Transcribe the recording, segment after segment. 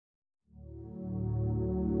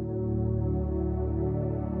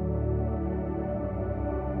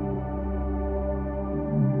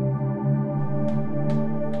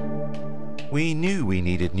We knew we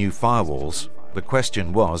needed new firewalls. The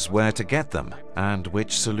question was where to get them and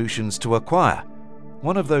which solutions to acquire.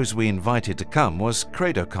 One of those we invited to come was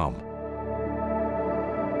Credocom.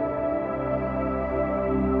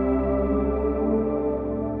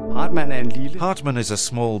 Hartmann is a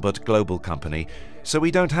small but global company, so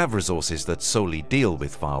we don't have resources that solely deal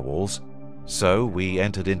with firewalls. So we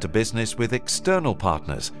entered into business with external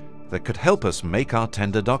partners that could help us make our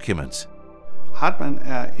tender documents. Hartmann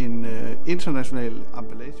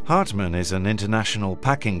is an international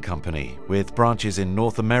packing company with branches in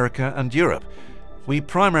North America and Europe. We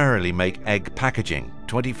primarily make egg packaging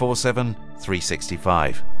 24/7,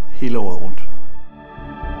 365. Hele året rundt.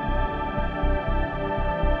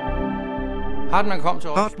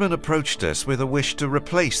 Hartmann approached us with a wish to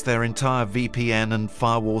replace their entire VPN and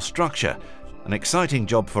firewall structure. An exciting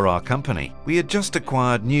job for our company. We had just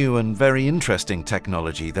acquired new and very interesting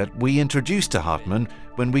technology that we introduced to Hartmann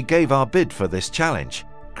when we gave our bid for this challenge.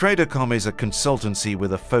 Credocom is a consultancy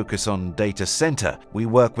with a focus on data center. We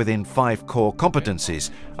work within 5 core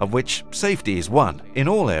competencies, of which safety is one. In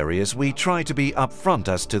all areas, we try to be upfront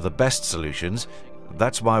as to the best solutions.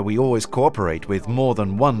 That's why we always cooperate with more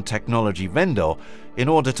than one technology vendor in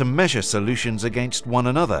order to measure solutions against one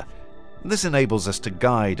another. This enables us to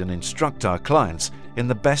guide and instruct our clients in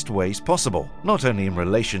the best ways possible, not only in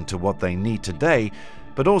relation to what they need today,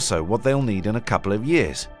 but also what they'll need in a couple of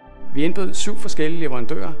years. We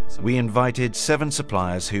invited 7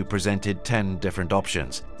 suppliers who presented 10 different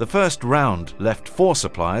options. The first round left 4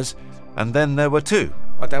 suppliers, and then there were 2.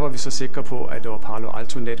 By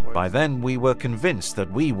then we were convinced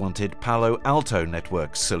that we wanted Palo Alto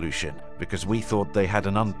Network's solution, because we thought they had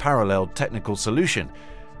an unparalleled technical solution,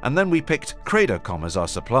 and then we picked Credocom as our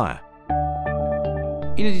supplier.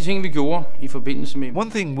 One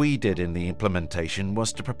thing we did in the implementation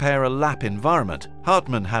was to prepare a lab environment.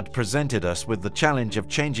 Hartmann had presented us with the challenge of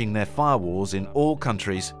changing their firewalls in all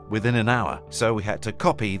countries within an hour, so we had to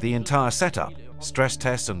copy the entire setup, stress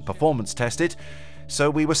test and performance test it, so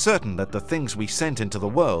we were certain that the things we sent into the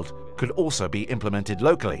world could also be implemented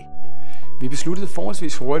locally. We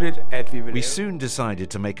soon decided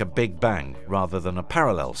to make a big bang rather than a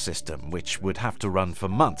parallel system which would have to run for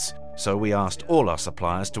months, so we asked all our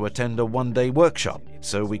suppliers to attend a one-day workshop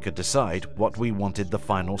so we could decide what we wanted the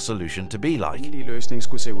final solution to be like.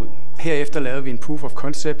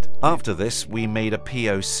 After this, we made a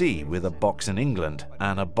POC with a box in England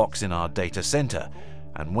and a box in our data center,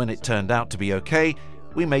 and when it turned out to be okay,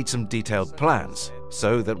 we made some detailed plans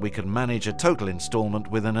so that we could manage a total installment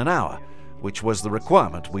within an hour, which was the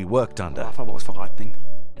requirement we worked under.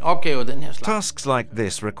 Tasks like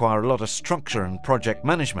this require a lot of structure and project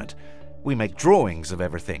management. We make drawings of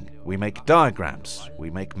everything, we make diagrams, we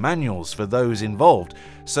make manuals for those involved,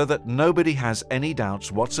 so that nobody has any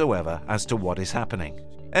doubts whatsoever as to what is happening.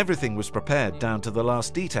 Everything was prepared down to the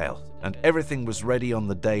last detail, and everything was ready on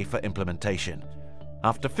the day for implementation.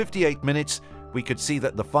 After 58 minutes, we could see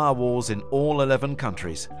that the firewalls in all 11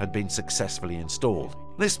 countries had been successfully installed.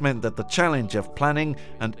 This meant that the challenge of planning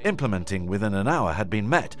and implementing within an hour had been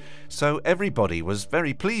met, so everybody was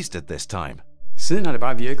very pleased at this time. Since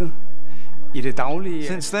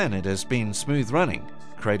then it has been smooth running.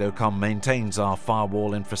 Credocom maintains our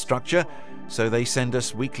firewall infrastructure, so they send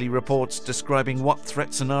us weekly reports describing what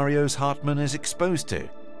threat scenarios Hartmann is exposed to.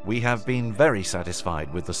 We have been very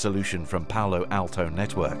satisfied with the solution from Palo Alto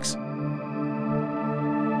Networks.